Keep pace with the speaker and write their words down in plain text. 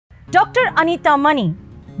Dr. Anita Mani.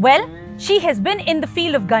 Well, she has been in the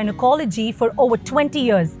field of gynecology for over 20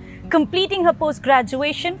 years, completing her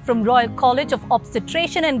post-graduation from Royal College of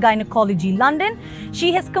Obstetrician and Gynaecology, London.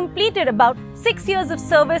 She has completed about 6 years of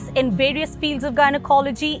service in various fields of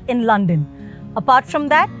gynecology in London. Apart from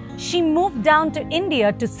that, she moved down to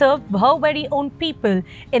India to serve her very own people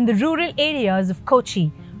in the rural areas of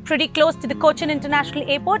Kochi. Pretty close to the Cochin International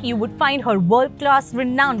Airport, you would find her world-class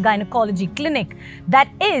renowned gynecology clinic that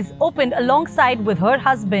is opened alongside with her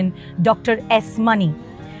husband, Dr. S. Mani.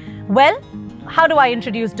 Well, how do I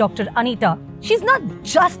introduce Dr. Anita? She's not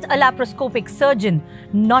just a laparoscopic surgeon,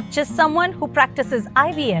 not just someone who practices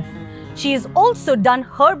IVF. She has also done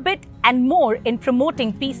her bit and more in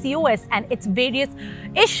promoting PCOS and its various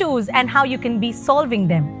issues and how you can be solving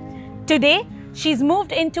them. Today, she's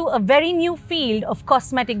moved into a very new field of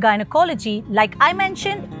cosmetic gynecology, like I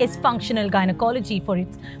mentioned, is functional gynecology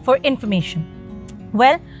for information.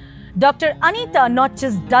 Well, Dr. Anita not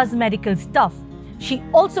just does medical stuff, she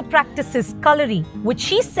also practices culinary, which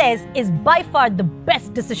she says is by far the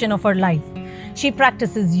best decision of her life. She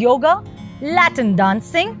practices yoga, Latin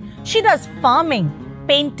dancing, she does farming,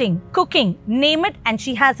 painting, cooking, name it, and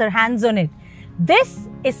she has her hands on it. This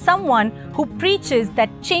is someone who preaches that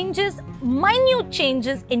minute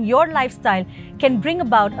changes in your lifestyle can bring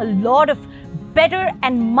about a lot of better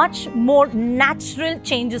and much more natural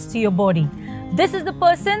changes to your body. This is the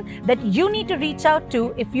person that you need to reach out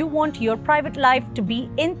to if you want your private life to be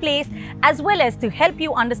in place, as well as to help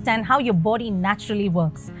you understand how your body naturally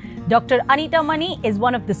works. Dr. Anita Mani is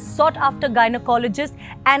one of the sought-after gynecologists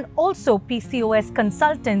and also PCOS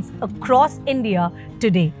consultants across India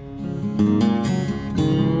today.